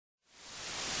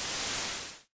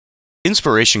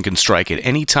Inspiration can strike at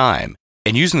any time,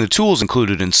 and using the tools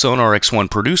included in SONAR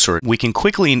X1 Producer, we can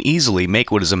quickly and easily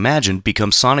make what is imagined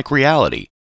become sonic reality.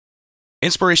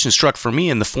 Inspiration struck for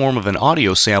me in the form of an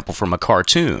audio sample from a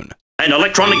cartoon. An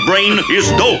electronic brain is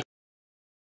dope!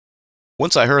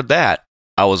 Once I heard that,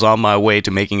 I was on my way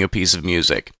to making a piece of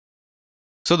music.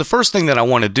 So the first thing that I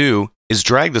want to do is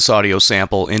drag this audio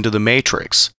sample into the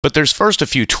matrix. But there's first a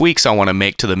few tweaks I want to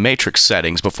make to the matrix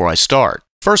settings before I start.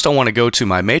 First, I want to go to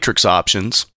my matrix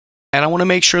options, and I want to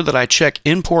make sure that I check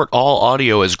Import All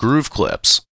Audio as Groove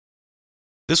Clips.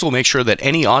 This will make sure that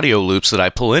any audio loops that I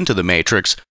pull into the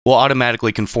matrix will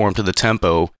automatically conform to the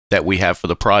tempo that we have for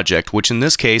the project, which in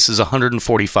this case is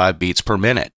 145 beats per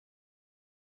minute.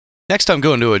 Next, I'm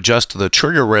going to adjust the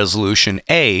trigger resolution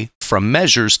A from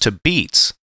measures to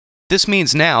beats. This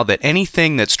means now that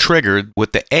anything that's triggered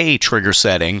with the A trigger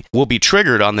setting will be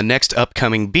triggered on the next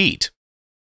upcoming beat.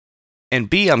 And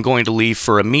B I'm going to leave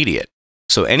for immediate.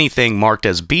 So anything marked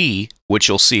as B, which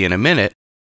you'll see in a minute,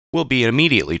 will be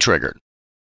immediately triggered.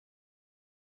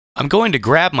 I'm going to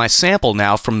grab my sample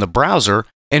now from the browser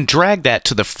and drag that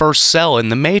to the first cell in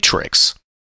the matrix.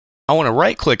 I want to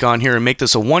right-click on here and make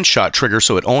this a one-shot trigger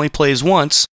so it only plays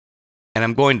once, and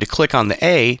I'm going to click on the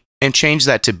A and change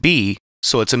that to B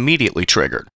so it's immediately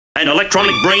triggered. An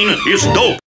electronic brain is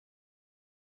dope!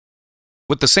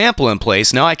 With the sample in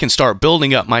place, now I can start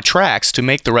building up my tracks to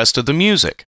make the rest of the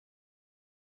music.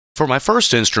 For my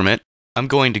first instrument, I'm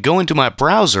going to go into my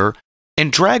browser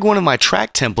and drag one of my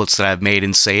track templates that I've made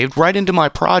and saved right into my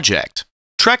project.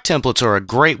 Track templates are a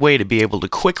great way to be able to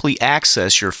quickly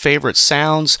access your favorite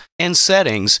sounds and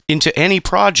settings into any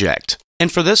project.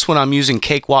 And for this one, I'm using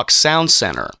Cakewalk Sound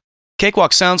Center.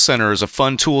 Cakewalk Sound Center is a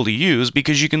fun tool to use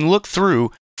because you can look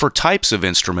through for types of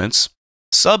instruments,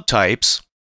 subtypes,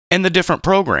 and the different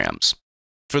programs.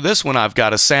 For this one, I've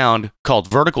got a sound called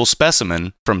Vertical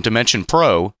Specimen from Dimension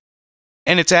Pro,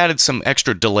 and it's added some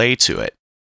extra delay to it.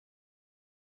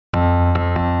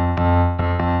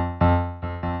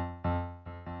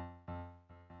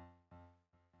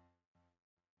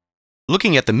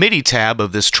 Looking at the MIDI tab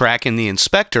of this track in the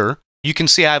inspector, you can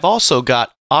see I've also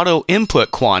got Auto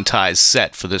Input Quantize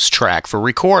set for this track for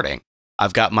recording.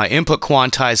 I've got my input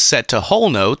quantize set to whole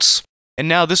notes, and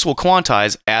now this will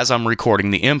quantize as I'm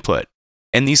recording the input.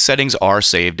 And these settings are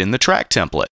saved in the track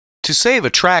template. To save a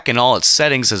track in all its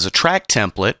settings as a track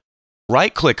template,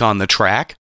 right-click on the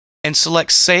track and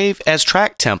select Save as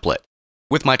Track Template.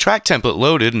 With my track template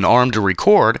loaded and armed to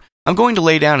record, I'm going to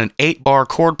lay down an 8-bar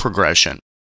chord progression.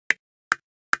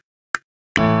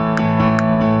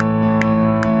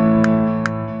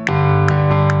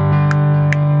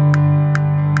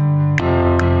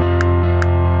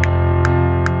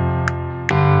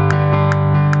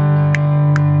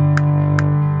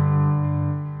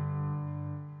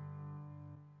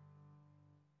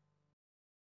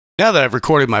 Now that I've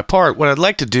recorded my part, what I'd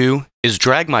like to do is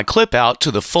drag my clip out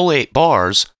to the full 8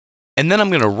 bars, and then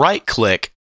I'm going to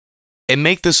right-click and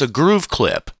make this a groove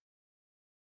clip.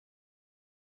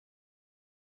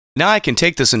 Now I can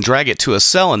take this and drag it to a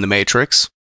cell in the matrix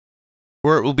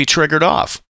where it will be triggered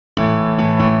off.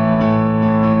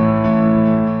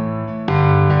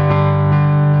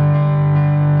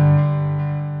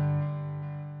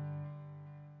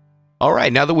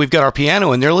 Alright, now that we've got our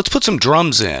piano in there, let's put some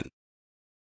drums in.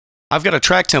 I've got a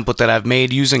track template that I've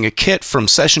made using a kit from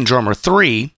Session Drummer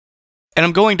 3, and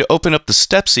I'm going to open up the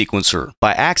step sequencer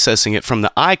by accessing it from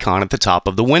the icon at the top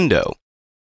of the window.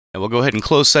 And we'll go ahead and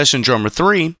close Session Drummer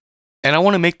 3, and I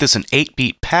want to make this an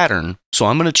 8-beat pattern, so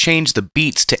I'm going to change the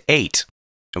beats to 8.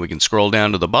 And we can scroll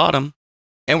down to the bottom,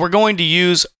 and we're going to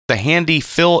use the handy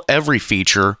Fill Every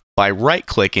feature by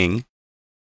right-clicking,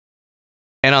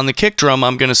 and on the kick drum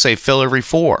I'm going to say Fill Every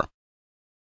 4.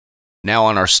 Now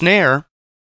on our snare,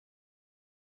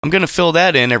 I'm going to fill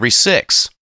that in every 6.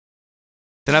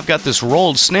 Then I've got this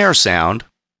rolled snare sound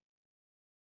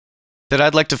that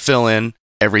I'd like to fill in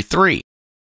every 3.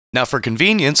 Now for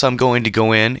convenience, I'm going to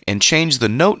go in and change the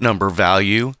note number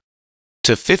value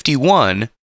to 51,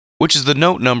 which is the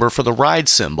note number for the ride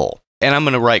cymbal. And I'm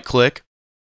going to right click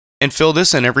and fill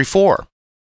this in every 4.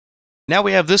 Now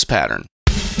we have this pattern.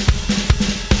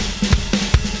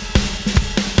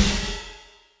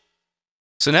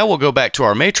 So now we'll go back to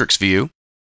our matrix view,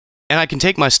 and I can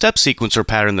take my step sequencer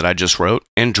pattern that I just wrote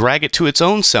and drag it to its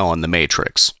own cell in the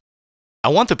matrix. I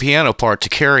want the piano part to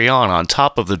carry on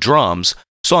top of the drums,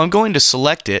 so I'm going to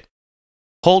select it,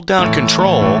 hold down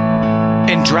Control,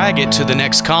 and drag it to the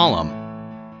next column.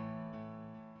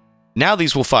 Now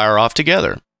these will fire off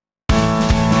together.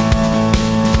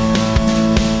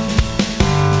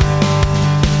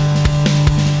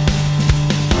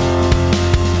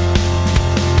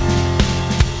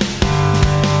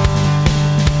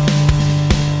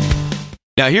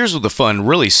 Now here's where the fun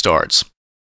really starts.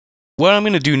 What I'm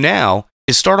going to do now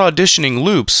is start auditioning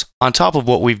loops on top of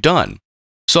what we've done.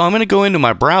 So I'm going to go into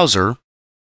my browser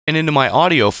and into my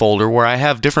audio folder where I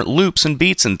have different loops and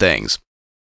beats and things.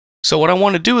 So what I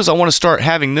want to do is I want to start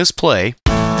having this play.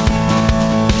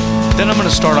 Then I'm going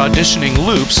to start auditioning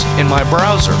loops in my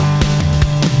browser.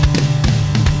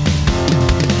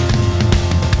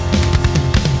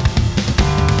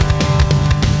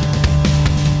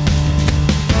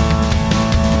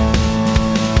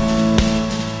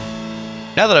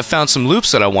 Now that I've found some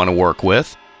loops that I want to work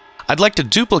with, I'd like to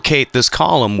duplicate this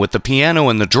column with the piano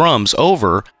and the drums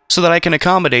over so that I can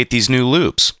accommodate these new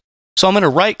loops. So I'm going to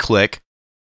right-click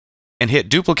and hit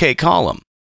Duplicate Column.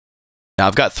 Now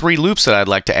I've got 3 loops that I'd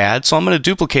like to add, so I'm going to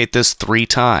duplicate this 3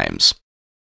 times.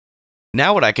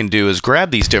 Now what I can do is grab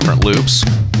these different loops,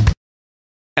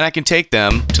 and I can take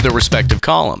them to their respective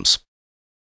columns.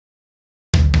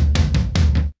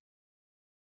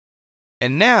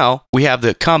 And now we have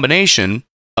the combination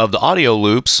of the audio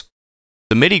loops,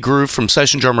 the MIDI groove from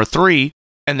Session Drummer 3,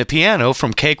 and the piano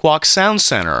from Cakewalk Sound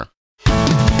Center.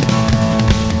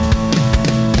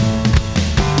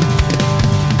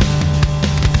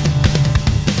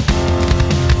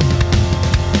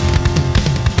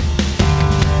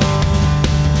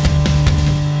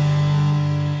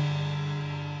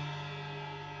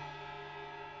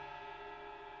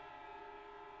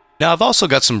 Now I've also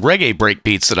got some reggae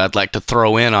breakbeats that I'd like to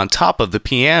throw in on top of the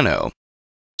piano.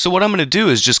 So what I'm going to do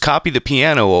is just copy the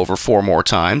piano over 4 more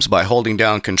times by holding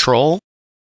down Control,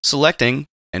 selecting,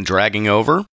 and dragging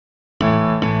over.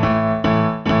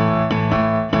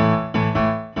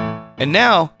 And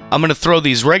now I'm going to throw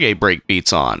these reggae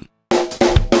breakbeats on.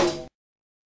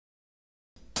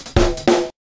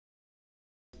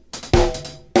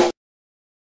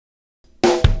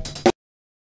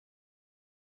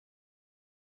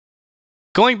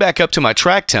 Going back up to my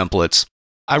track templates,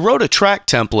 I wrote a track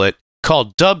template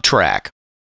called Dub Track.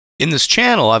 In this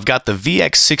channel, I've got the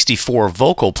VX64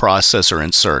 vocal processor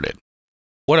inserted.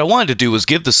 What I wanted to do was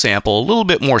give the sample a little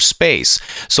bit more space,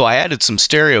 so I added some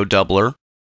stereo doubler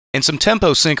and some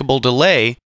tempo syncable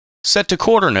delay set to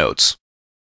quarter notes.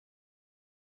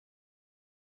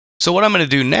 So what I'm going to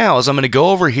do now is I'm going to go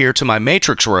over here to my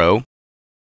matrix row,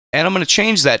 and I'm going to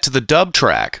change that to the dub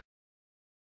track.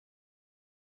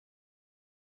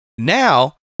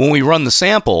 Now, when we run the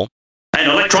sample, An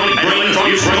electronic brain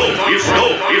is dope.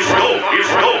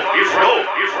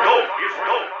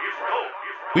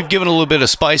 we've given a little bit of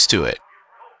spice to it.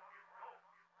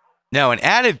 Now, an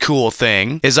added cool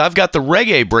thing is I've got the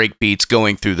reggae breakbeats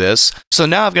going through this, so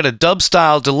now I've got a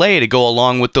dub-style delay to go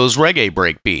along with those reggae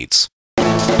breakbeats.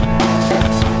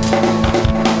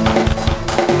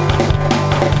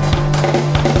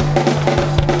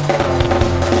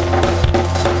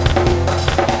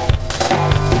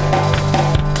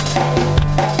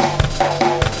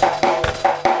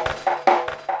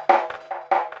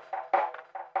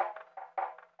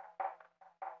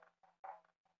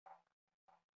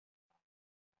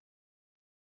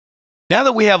 Now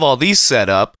that we have all these set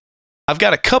up, I've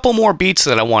got a couple more beats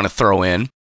that I want to throw in,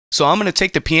 so I'm going to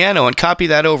take the piano and copy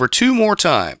that over 2 more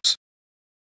times.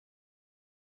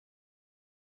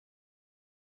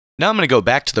 Now I'm going to go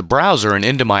back to the browser and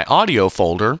into my audio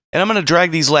folder, and I'm going to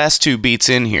drag these last 2 beats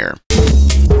in here.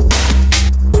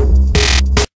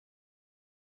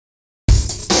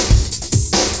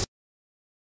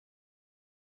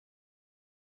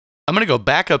 I'm going to go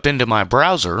back up into my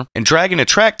browser and drag in a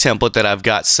track template that I've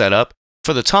got set up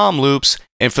for the tom loops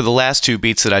and for the last 2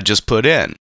 beats that I just put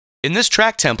in. In this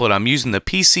track template, I'm using the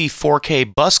PC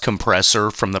 4K bus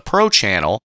compressor from the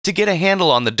ProChannel to get a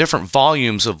handle on the different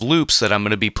volumes of loops that I'm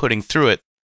going to be putting through it.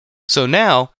 So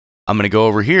now, I'm going to go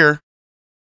over here,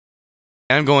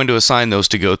 and I'm going to assign those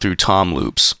to go through tom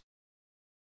loops.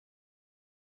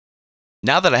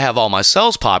 Now that I have all my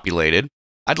cells populated,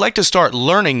 I'd like to start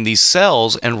learning these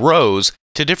cells and rows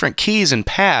to different keys and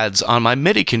pads on my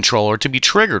MIDI controller to be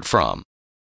triggered from.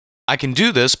 I can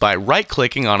do this by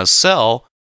right-clicking on a cell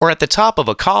or at the top of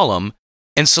a column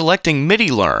and selecting MIDI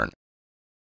Learn.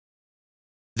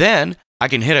 Then I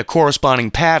can hit a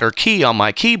corresponding pad or key on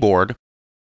my keyboard,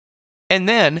 and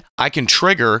then I can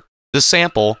trigger the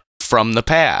sample from the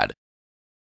pad.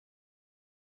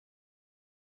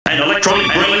 An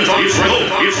electronic brain is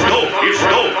dope.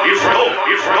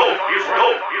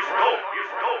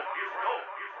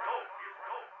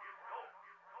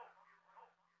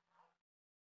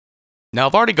 Now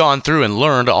I've already gone through and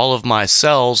learned all of my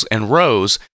cells and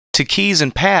rows to keys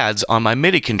and pads on my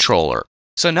MIDI controller.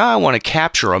 So now I want to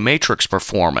capture a matrix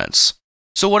performance.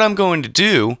 So what I'm going to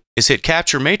do is hit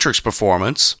Capture Matrix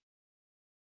Performance,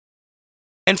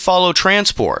 and follow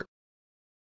transport.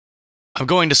 I'm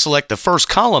going to select the first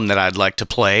column that I'd like to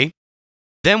play.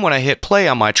 Then when I hit play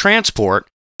on my transport,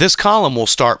 this column will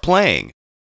start playing.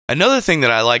 Another thing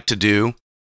that I like to do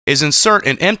is insert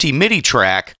an empty MIDI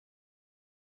track,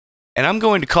 and I'm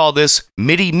going to call this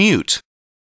MIDI mute.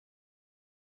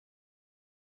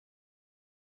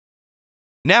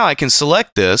 Now I can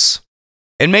select this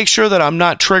and make sure that I'm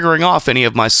not triggering off any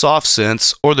of my soft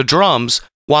synths or the drums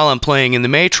while I'm playing in the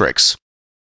matrix.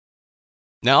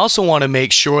 Now I also want to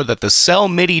make sure that the cell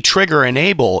MIDI trigger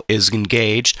enable is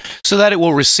engaged so that it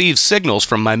will receive signals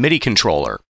from my MIDI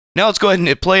controller. Now let's go ahead and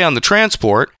hit play on the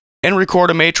transport and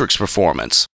record a matrix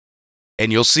performance.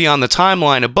 And you'll see on the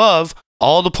timeline above,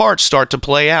 all the parts start to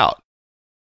play out.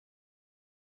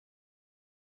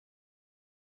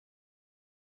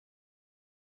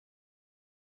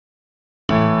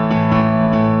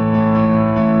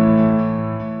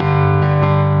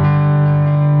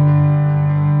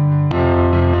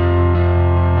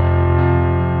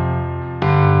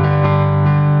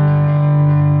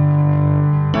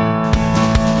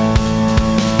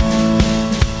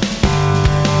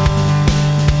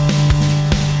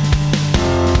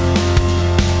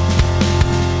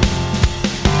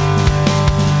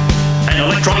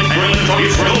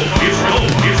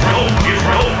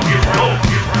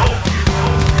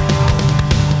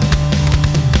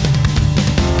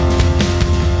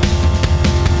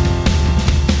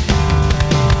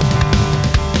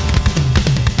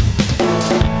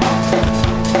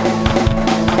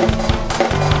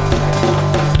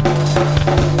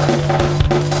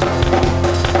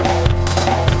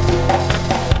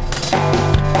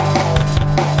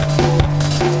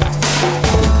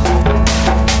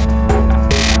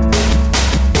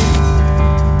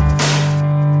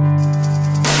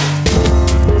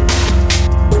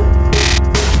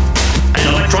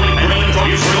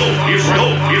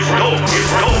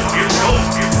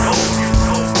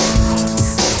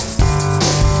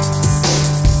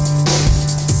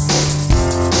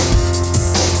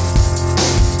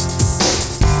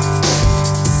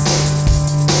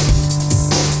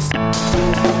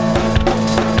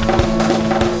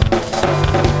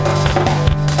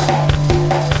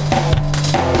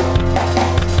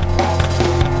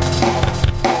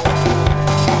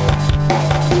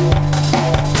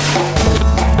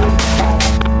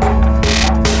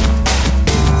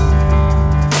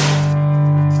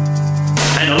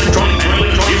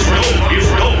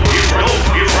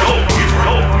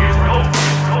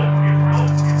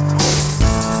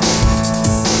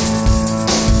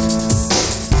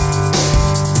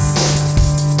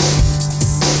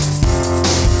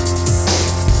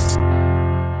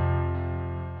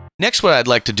 Next, what I'd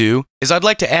like to do is I'd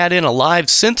like to add in a live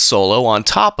synth solo on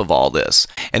top of all this.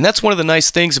 And that's one of the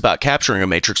nice things about capturing a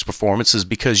matrix performance, is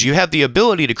because you have the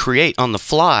ability to create on the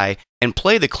fly and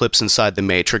play the clips inside the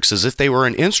matrix as if they were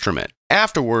an instrument.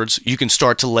 Afterwards, you can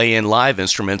start to lay in live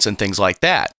instruments and things like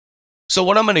that. So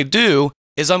what I'm going to do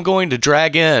is I'm going to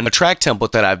drag in a track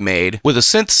template that I've made with a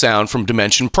synth sound from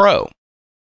Dimension Pro.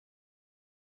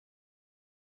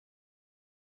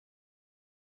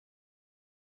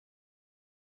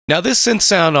 Now this synth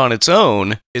sound on its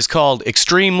own is called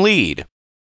Extreme Lead.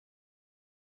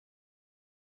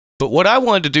 But what I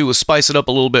wanted to do was spice it up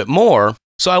a little bit more,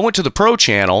 so I went to the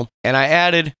ProChannel and I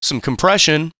added some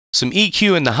compression, some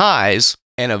EQ in the highs,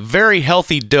 and a very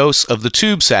healthy dose of the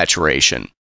tube saturation.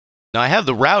 Now I have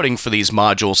the routing for these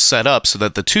modules set up so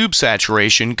that the tube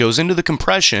saturation goes into the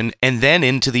compression and then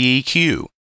into the EQ.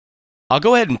 I'll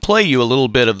go ahead and play you a little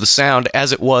bit of the sound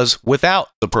as it was without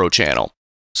the ProChannel.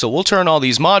 So we'll turn all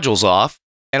these modules off,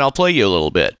 and I'll play you a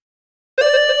little bit.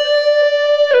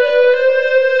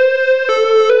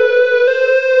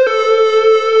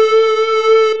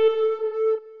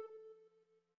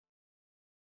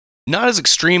 Not as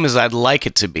extreme as I'd like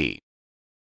it to be.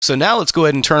 So now let's go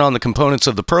ahead and turn on the components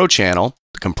of the ProChannel,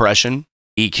 the compression,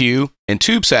 EQ, and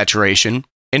tube saturation,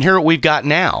 and hear what we've got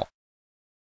now.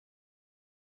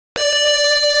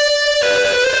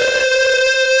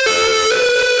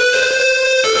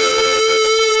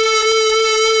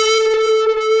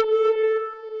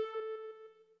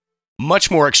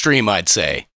 Much more extreme, I'd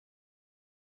say.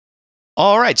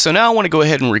 Alright, so now I want to go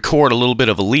ahead and record a little bit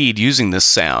of a lead using this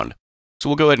sound. So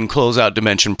we'll go ahead and close out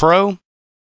Dimension Pro.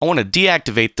 I want to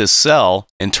deactivate this cell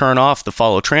and turn off the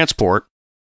follow transport.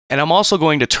 And I'm also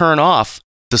going to turn off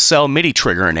the cell MIDI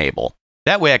trigger enable.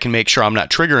 That way I can make sure I'm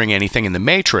not triggering anything in the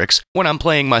matrix when I'm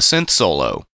playing my synth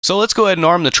solo. So let's go ahead and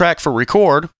arm the track for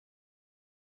record.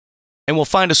 And we'll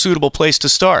find a suitable place to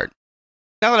start.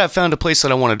 Now that I've found a place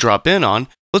that I want to drop in on,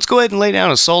 let's go ahead and lay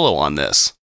down a solo on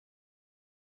this.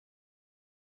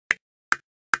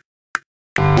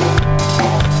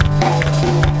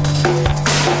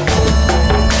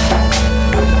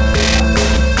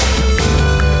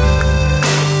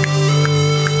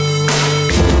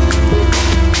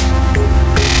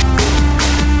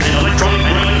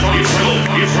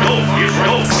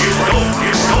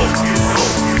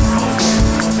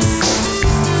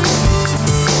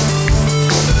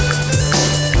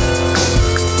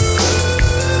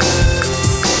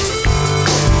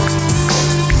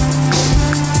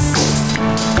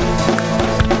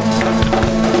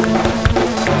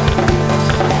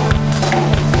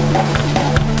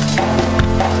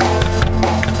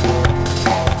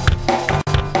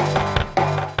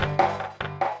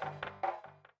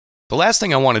 The last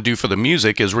thing I want to do for the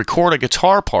music is record a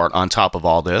guitar part on top of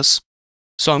all this.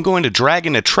 So I'm going to drag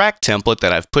in a track template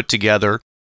that I've put together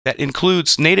that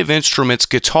includes Native Instruments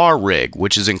Guitar Rig,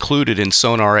 which is included in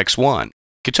SONAR X1.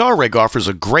 Guitar Rig offers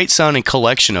a great sounding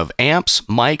collection of amps,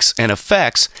 mics, and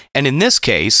effects, and in this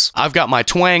case, I've got my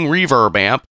Twang reverb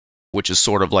amp, which is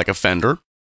sort of like a Fender,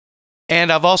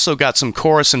 and I've also got some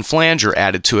chorus and flanger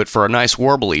added to it for a nice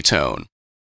warbly tone.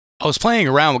 I was playing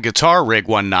around with Guitar Rig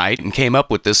one night and came up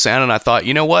with this sound, and I thought,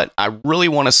 you know what, I really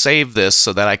want to save this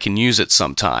so that I can use it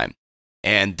sometime.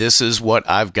 And this is what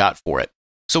I've got for it.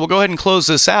 So we'll go ahead and close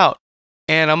this out,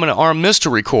 and I'm going to arm this to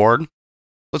record.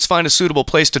 Let's find a suitable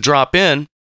place to drop in,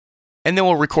 and then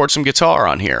we'll record some guitar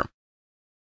on here.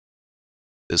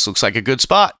 This looks like a good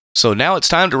spot. So now it's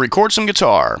time to record some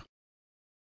guitar.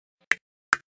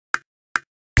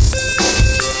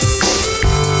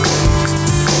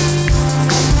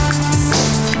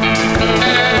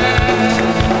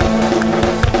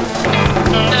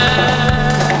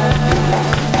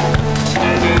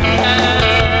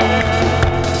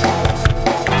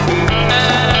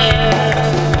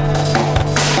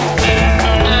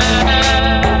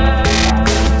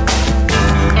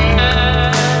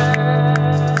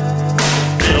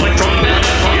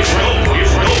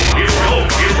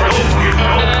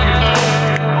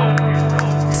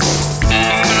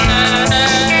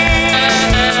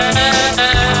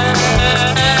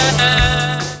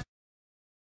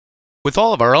 With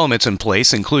all of our elements in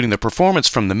place, including the performance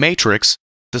from the Matrix,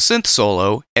 the synth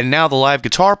solo, and now the live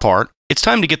guitar part, it's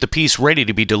time to get the piece ready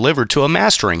to be delivered to a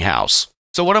mastering house.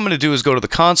 So what I'm going to do is go to the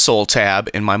console tab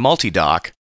in my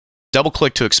multi-dock,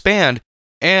 double-click to expand,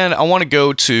 and I want to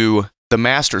go to the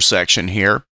master section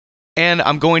here, and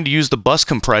I'm going to use the bus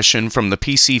compression from the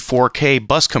PC 4K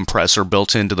bus compressor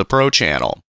built into the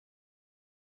ProChannel.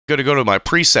 I'm going to go to my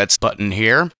presets button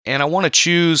here, and I want to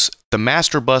choose the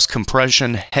Master Bus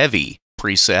Compression Heavy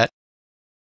preset,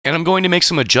 and I'm going to make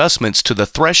some adjustments to the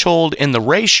threshold and the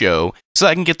ratio so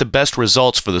I can get the best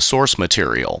results for the source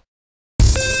material.